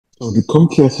So the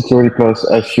CompTIA Security Plus,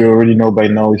 as you already know by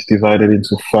now, is divided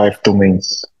into five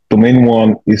domains. Domain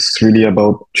one is really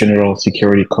about general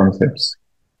security concepts.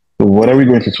 So what are we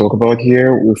going to talk about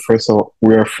here? We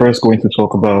are first going to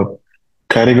talk about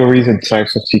categories and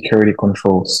types of security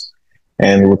controls,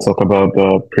 and we'll talk about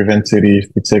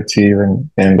preventative, detective,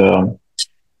 and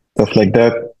stuff like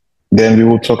that. Then we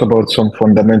will talk about some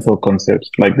fundamental concepts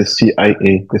like the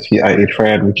CIA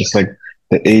triad, which is like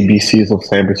the ABCs of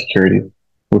cybersecurity.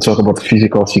 We'll talk about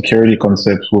physical security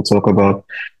concepts. We'll talk about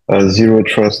zero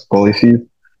trust policies.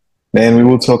 Then we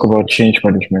will talk about change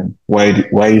management. Why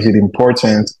is it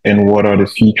important, and what are the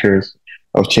features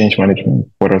of change management?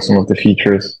 What are some of the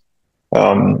features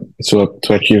to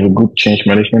achieve a good change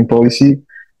management policy?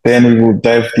 Then we will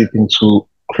dive deep into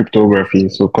cryptography,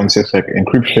 so concepts like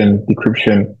encryption,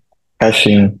 decryption,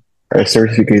 hashing,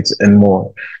 certificates, and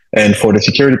more. And for the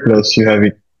Security Plus, you have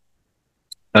it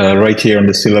right here on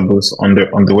the syllabus on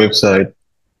the website,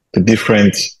 the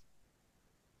different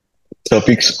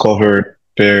topics covered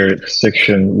per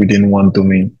section within one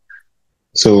domain.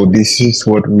 So this is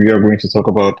what we are going to talk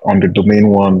about on the domain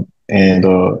one, and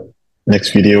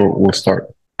next video will start.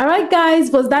 All right,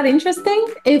 guys, was that interesting?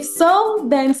 If so,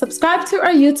 then subscribe to our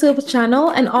YouTube channel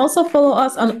and also follow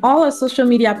us on all our social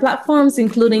media platforms,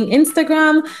 including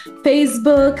Instagram,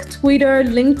 Facebook, Twitter,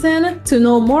 LinkedIn, to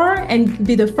know more and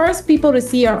be the first people to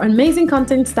see our amazing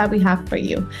content that we have for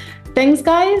you. Thanks,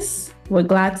 guys. We're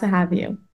glad to have you.